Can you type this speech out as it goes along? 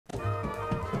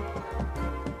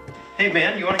Hey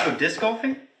man, you want to go disc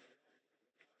golfing?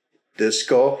 Disc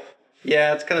golf?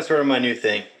 Yeah, it's kind of sort of my new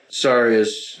thing. Sorry,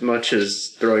 as much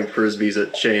as throwing frisbees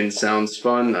at chains sounds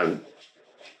fun, I'm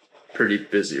pretty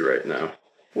busy right now.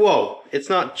 Whoa, it's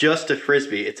not just a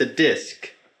frisbee, it's a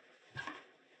disc.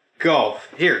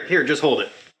 Golf. Here, just hold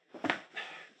it.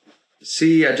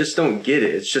 See, I just don't get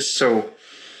it. It's just so...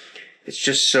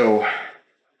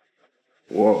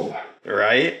 Whoa.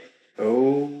 Right?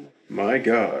 Oh my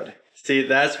god. See,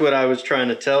 that's what I was trying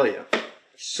to tell you.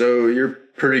 So you're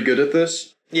pretty good at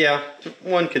this? Yeah,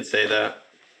 one could say that.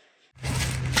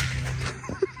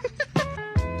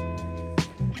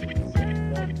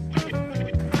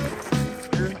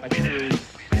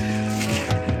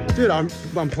 Dude, I'm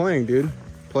playing, dude.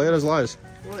 Play it as lies.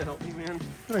 You want to help me, man?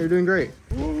 Oh, you're doing great.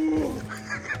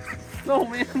 No,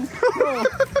 man. No.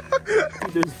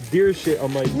 There's deer shit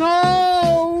on my...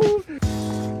 No!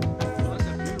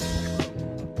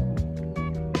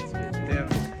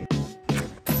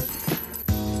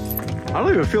 I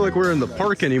don't even feel like we're in the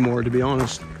park anymore, to be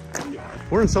honest.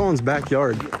 We're in someone's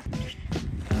backyard.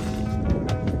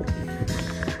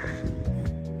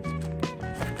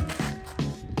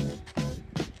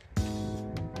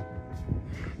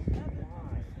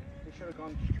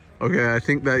 Okay, I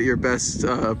think that your best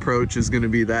approach is going to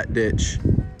be that ditch.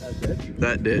 That ditch?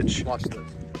 That ditch. Watch this.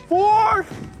 4!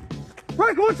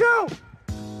 Right, watch out!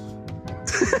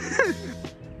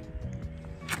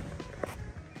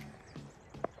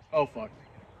 Oh, fuck.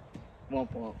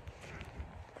 Womp womp.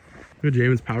 Good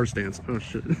James power stance. Oh,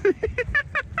 shit.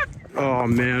 Oh,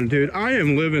 man, dude. I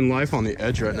am living life on the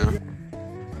edge right now.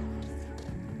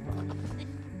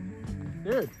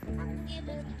 Dude.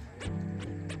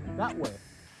 That way.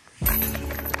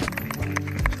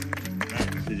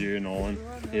 Did you hear Nolan?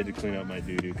 He had to clean up my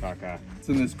doo-doo caca. It's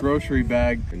in this grocery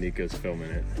bag. And Nico's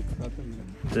filming it.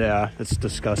 Yeah, it's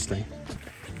disgusting.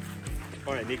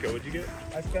 All right, Nico, what'd you get?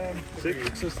 I found 6.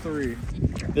 It says 3.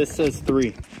 This says 3.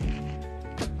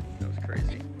 That was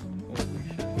crazy.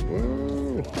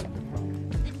 Whoa.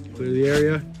 Clear the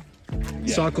area.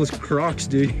 Yeah. Sockless Crocs,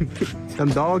 dude.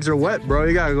 Them dogs are wet, bro.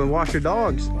 You gotta go wash your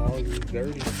dogs. Oh, it's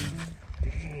dirty.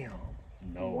 Damn.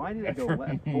 No. Why did it go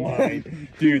left? Why?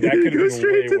 Dude, that could have been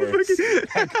way worse.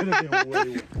 That could have been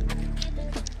way worse.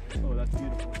 Oh, that's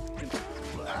beautiful.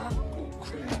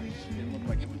 It looked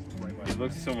like it was right by. It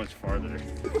looks so much farther.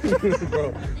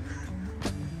 Bro.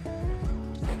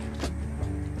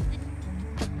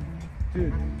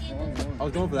 Dude, I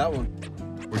was going for that one.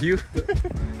 Were you?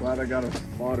 Glad I got a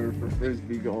spotter for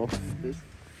frisbee golf.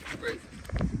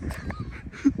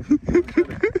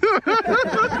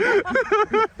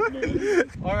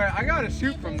 Alright, I gotta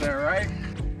shoot from there, right?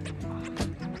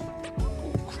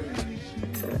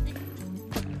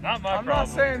 Not my I'm not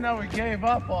saying that we gave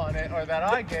up on it or that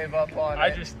I gave up on it. I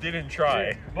just didn't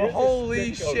try. But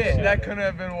holy shit, that couldn't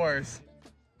have been worse.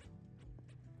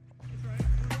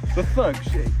 The fuck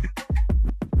shit.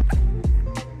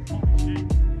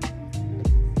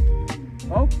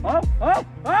 Oh,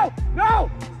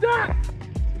 no! Stop!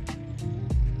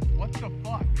 What the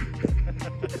fuck?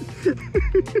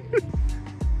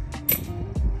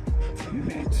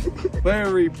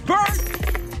 Larry Bird!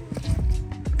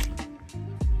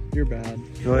 You're bad.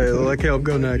 Wait, let Caleb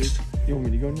go next. You want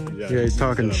me to go now? Yeah, he's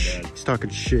talking said I'm bad. he's talking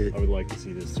shit. I would like to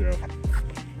see this throw.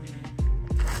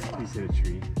 Please hit a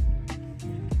tree.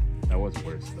 That was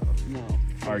worse though. No.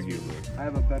 Arguably. I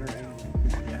have a better angle.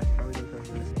 Yeah, probably does have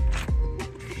this.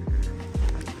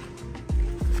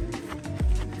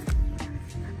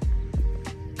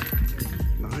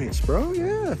 Nice, bro.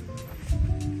 Yeah.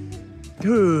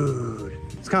 Dude,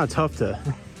 it's kind of tough to.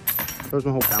 Throws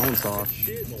my whole balance off.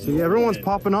 See, everyone's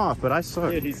popping off, but I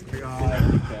suck.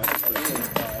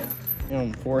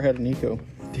 I'm 4 ahead of Nico.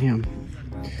 Damn.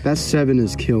 That 7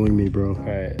 is killing me, bro. All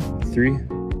right, 3.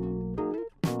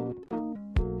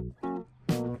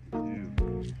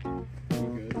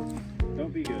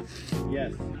 Don't be good.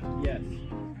 Yes. That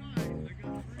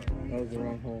was the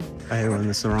wrong hole. I hate when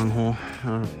this is the wrong hole.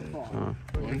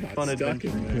 Fun adventure.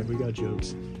 Yeah, we got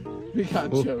jokes. We got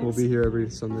We'll jokes. be here every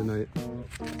Sunday night.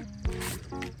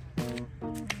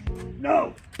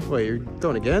 No. Wait, you're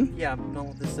throwing again? Yeah,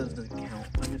 no, this doesn't count.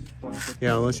 I just want to...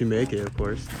 Yeah, unless you make it, of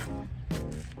course.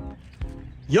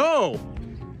 Yo!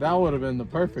 That would have been the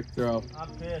perfect throw.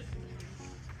 I'm pissed.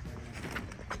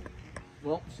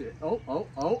 Well, shit. Oh,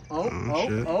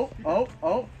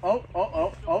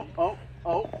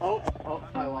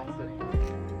 I lost it.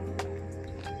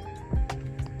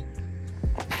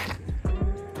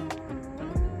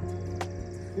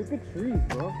 Stupid trees,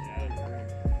 bro.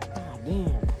 Oh,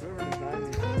 damn.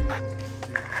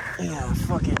 Yeah,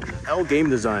 fucking L game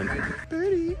design.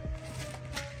 Birdie.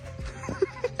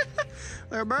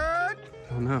 There, bird.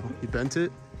 Oh no, you bent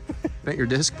it? Bent your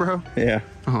disc, bro? Yeah.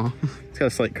 Oh. It's got a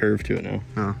slight curve to it now.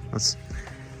 Oh, that's,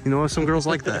 you know what, some girls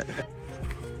like that.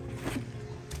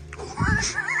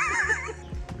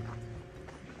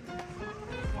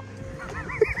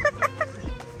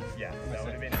 Yeah, that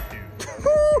would have been a 2.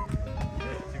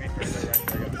 To be fair,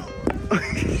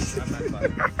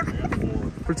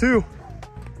 For 2.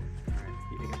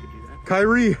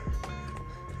 Kyrie.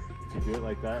 Did you do it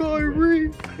like that?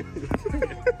 Kyrie.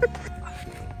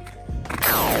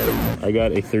 I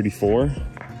got a 34.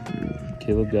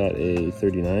 Caleb got a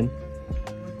 39.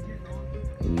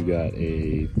 And you got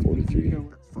a 43.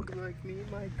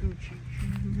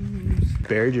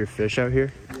 Buried your fish out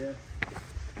here? Yeah.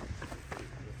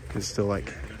 It's still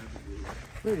like,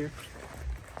 Right here.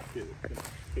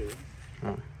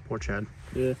 oh, poor Chad.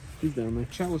 Yeah, he's down there.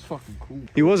 Chad was fucking cool.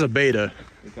 He was a beta.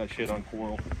 We got shit on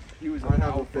coral. He was an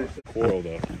alpha. Coral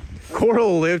though.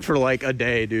 Coral lived for like a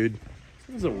day, dude.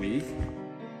 It was a week.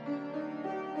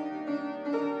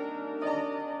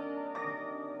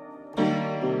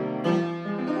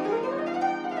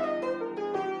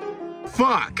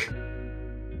 Fuck!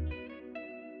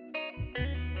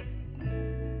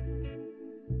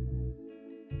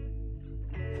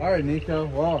 All right, Nico.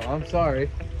 Well, I'm sorry.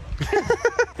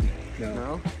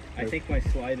 No? I think my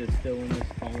slide is still in this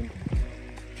pond.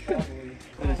 Probably.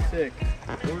 That is sick.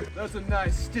 That's a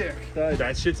nice stick.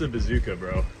 That shit's a bazooka,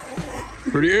 bro.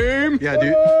 Pretty aim! Yeah,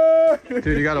 dude.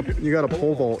 Dude, you gotta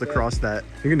pole vault across that.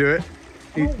 You can do it.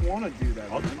 I don't want to do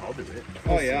that. I'll do it.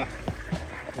 Oh yeah.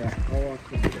 Yeah, I'll watch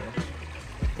the video.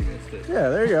 Yeah,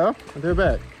 there you go. I'll do it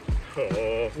back.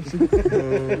 Oh.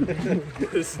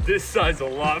 This side's a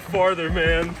lot farther,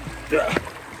 man.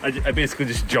 I basically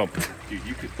just jumped. Dude,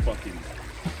 you could fucking...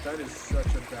 That is such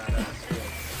a badass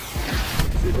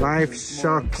stick. Life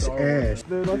sucks ass.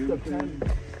 Dude, that's the pen.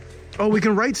 Oh, we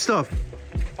can write stuff.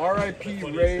 R.I.P.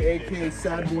 Ray, aka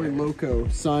Sad Boy Loco.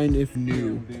 Sign if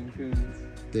new.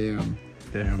 Damn.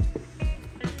 Damn.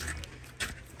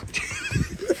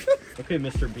 Okay,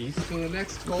 Mr. Beast. So the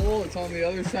next goal, it's on the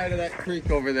other side of that creek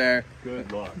over there.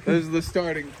 Good luck. This is the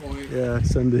starting point. Yeah,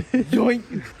 send it.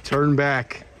 Yoink. Turn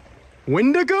back.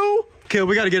 Wendigo? Okay,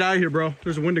 we gotta get out of here, bro.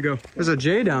 There's a Wendigo. There's a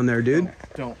J down there, dude.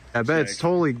 Don't. I bet it's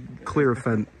totally clear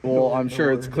fent. Well, I'm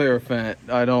sure it's clear fent.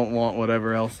 I don't want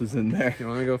whatever else is in there. You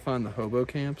wanna go find the hobo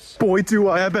camps? Boy, do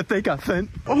I. I bet they got fent.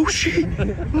 Oh, shit.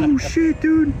 Oh, shit,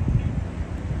 dude.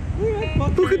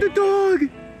 Look at the dog.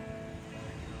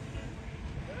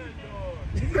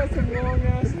 He's got some long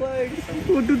ass legs.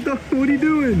 What are you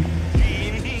doing?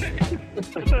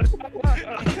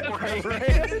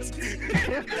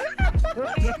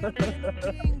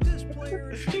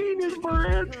 Genius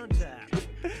brand.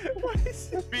 What is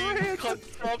being cut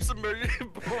from some brand?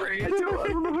 I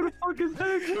don't know what the fuck is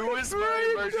that. Who is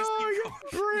my emergency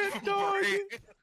Brand dog.